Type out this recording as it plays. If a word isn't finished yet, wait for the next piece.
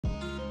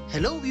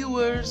Hello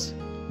viewers,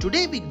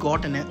 today we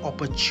got an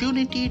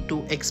opportunity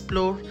to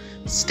explore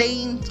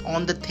Staines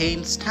on the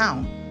Thames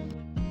Town.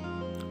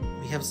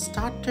 We have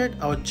started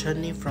our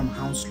journey from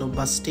Hounslow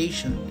bus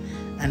station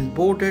and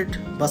boarded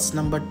bus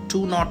number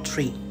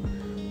 203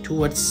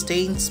 towards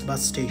Staines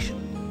bus station.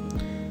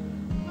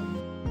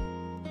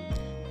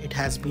 It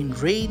has been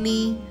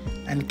rainy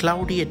and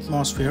cloudy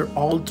atmosphere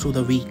all through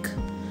the week,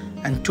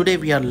 and today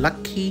we are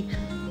lucky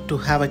to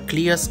have a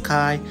clear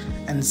sky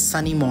and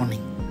sunny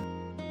morning.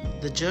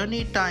 The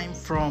journey time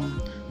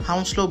from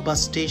Hounslow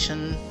bus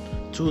station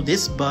through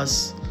this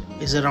bus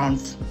is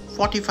around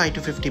 45 to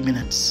 50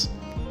 minutes.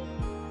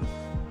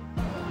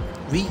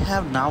 We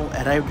have now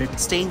arrived at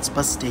Staines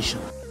bus station.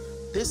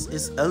 This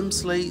is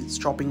Elmsley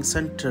shopping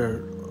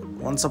centre.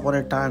 Once upon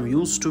a time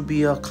used to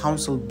be a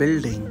council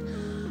building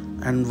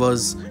and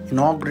was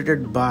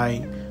inaugurated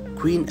by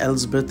Queen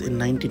Elizabeth in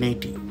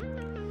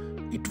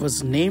 1980. It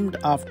was named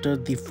after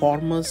the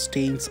former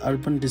Staines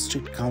Urban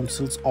District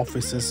Council's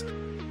offices.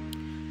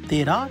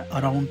 There are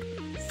around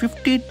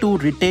 52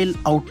 retail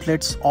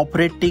outlets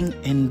operating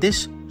in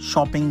this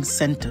shopping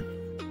center.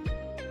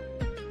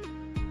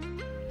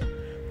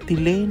 The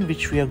lane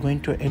which we are going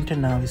to enter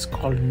now is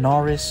called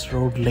Norris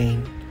Road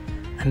Lane,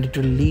 and it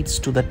will lead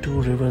to the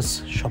Two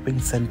Rivers shopping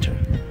center.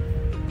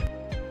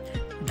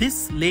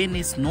 This lane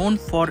is known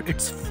for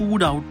its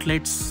food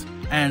outlets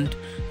and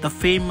the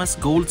famous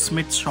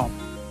goldsmith shop.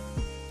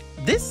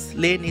 This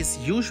lane is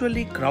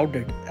usually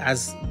crowded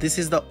as this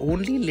is the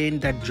only lane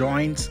that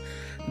joins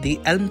the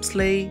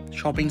Elmsley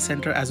shopping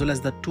center as well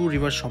as the Two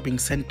Rivers shopping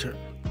center.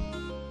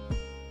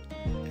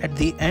 At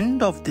the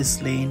end of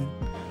this lane,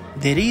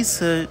 there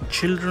is a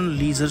children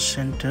leisure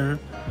center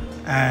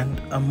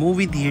and a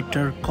movie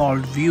theater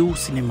called View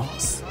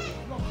Cinemas.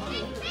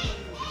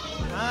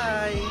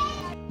 Hi!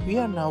 We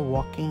are now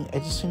walking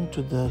adjacent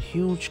to the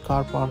huge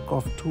car park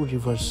of Two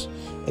Rivers,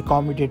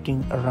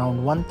 accommodating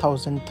around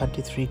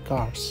 1033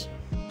 cars.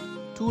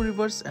 Two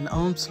Rivers and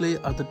Elmsley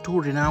are the two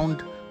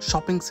renowned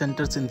shopping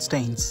centers in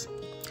Staines.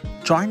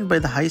 Joined by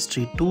the high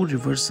street, Two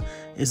Rivers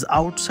is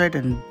outside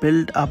and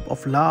built up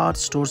of large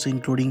stores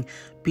including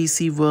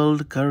PC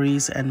World,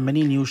 Currys and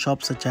many new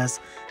shops such as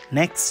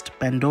Next,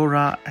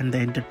 Pandora and The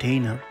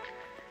Entertainer.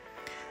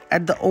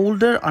 At the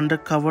older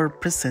undercover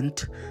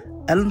precinct,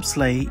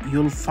 Elmsley,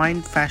 you'll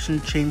find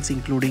fashion chains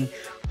including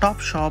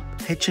Topshop,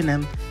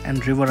 H&M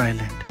and River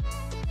Island.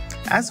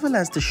 As well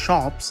as the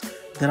shops,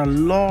 there are a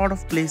lot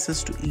of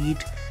places to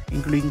eat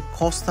including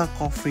Costa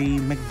Coffee,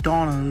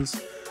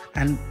 McDonald's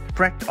and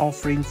Pret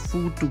offering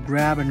food to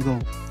grab and go,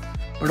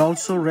 but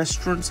also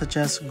restaurants such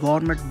as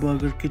Gourmet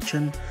Burger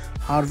Kitchen,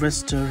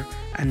 Harvester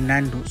and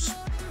Nando's.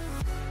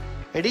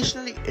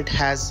 Additionally, it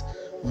has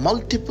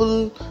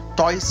multiple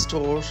toy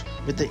stores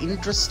with an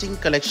interesting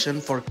collection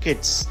for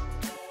kids.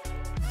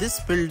 This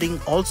building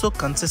also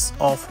consists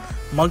of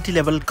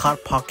multi-level car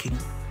parking.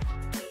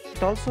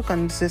 It also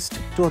consists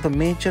of two of the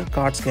major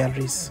cards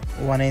galleries.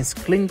 One is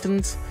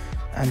Clinton's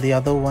and the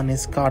other one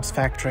is Cards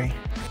Factory.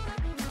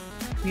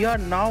 We are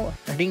now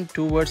heading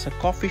towards a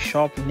coffee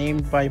shop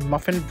named by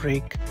Muffin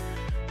Break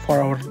for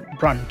our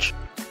brunch.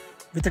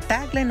 With a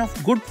tagline of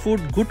good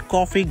food, good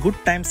coffee, good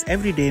times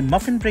every day,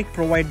 Muffin Break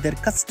provide their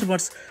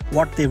customers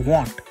what they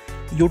want.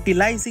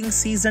 Utilizing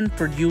seasoned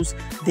produce,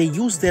 they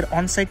use their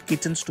on-site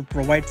kitchens to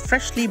provide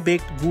freshly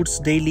baked goods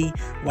daily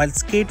while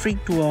catering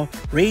to a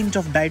range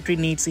of dietary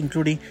needs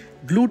including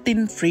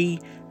gluten-free,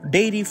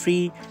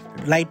 dairy-free,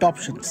 light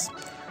options.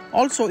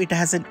 Also, it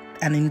has an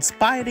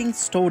inspiring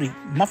story.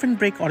 Muffin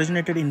Break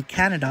originated in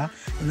Canada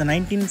in the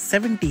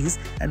 1970s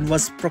and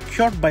was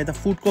procured by the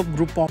Food Co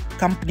Group of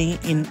Company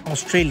in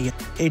Australia.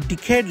 A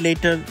decade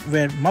later,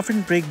 where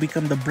Muffin Break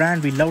became the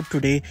brand we love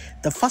today,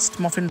 the first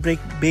Muffin Break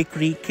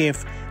bakery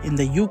cafe in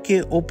the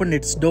UK opened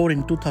its door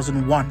in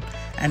 2001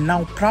 and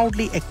now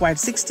proudly acquired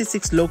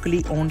 66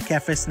 locally owned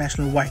cafes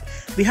nationwide.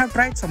 We have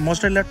tried some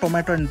mozzarella,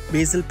 tomato and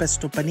basil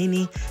pesto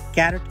panini,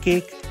 carrot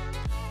cake,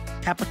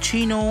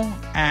 cappuccino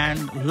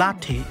and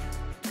latte.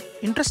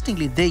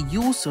 Interestingly, they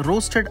use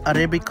roasted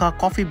Arabica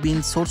coffee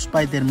beans sourced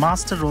by their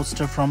master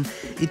roaster from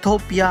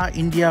Ethiopia,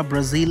 India,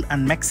 Brazil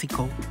and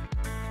Mexico.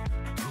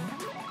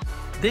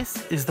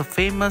 This is the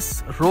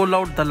famous Roll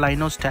Out the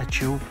Lino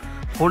statue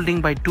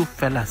holding by two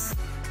fellas,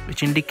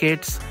 which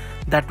indicates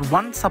that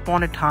once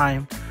upon a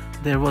time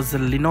there was a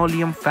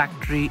linoleum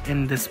factory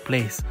in this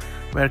place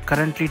where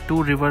currently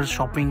Two Rivers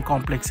shopping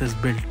complex is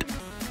built.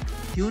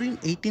 During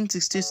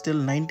 1860s till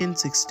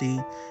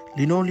 1960,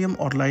 linoleum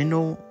or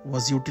lino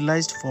was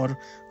utilized for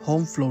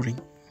home flooring.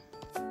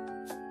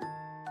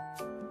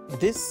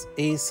 This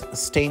is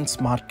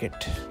Staines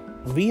Market.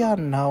 We are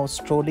now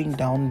strolling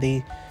down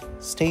the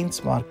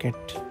Staines Market,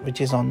 which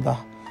is on the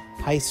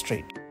high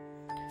street.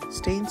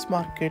 Staines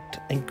Market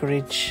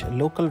encourage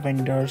local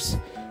vendors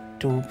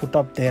to put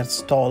up their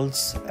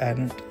stalls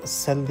and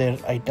sell their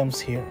items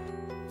here.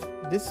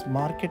 This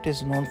market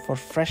is known for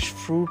fresh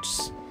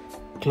fruits,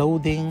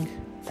 clothing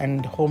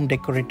and home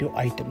decorative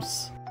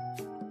items.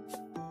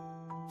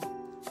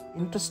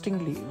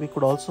 Interestingly, we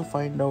could also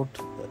find out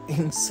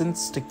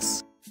incense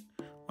sticks.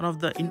 One of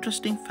the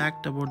interesting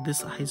fact about this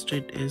high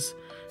street is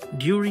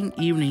during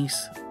evenings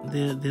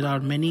there are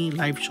many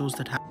live shows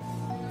that happen.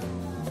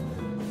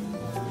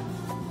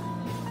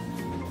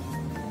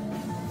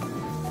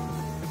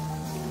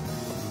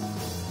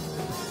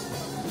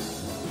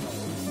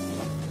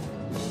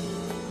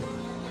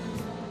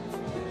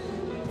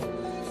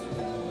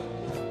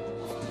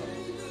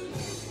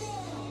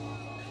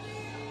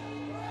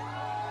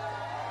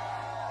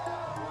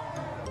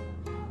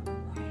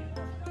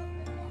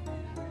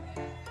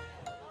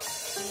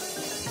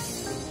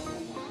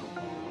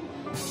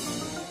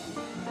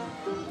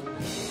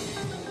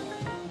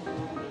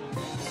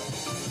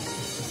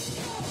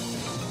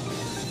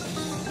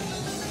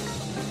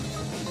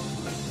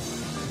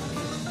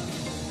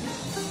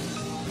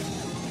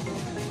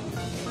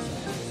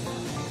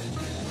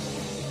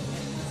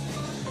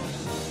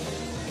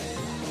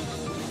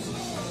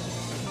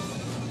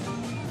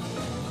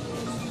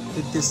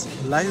 With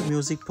this live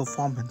music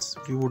performance,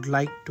 we would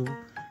like to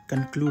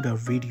conclude our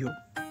video.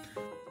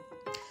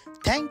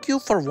 Thank you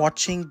for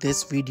watching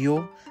this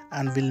video,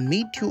 and we'll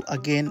meet you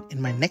again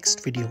in my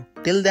next video.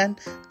 Till then,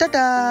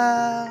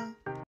 ta-da!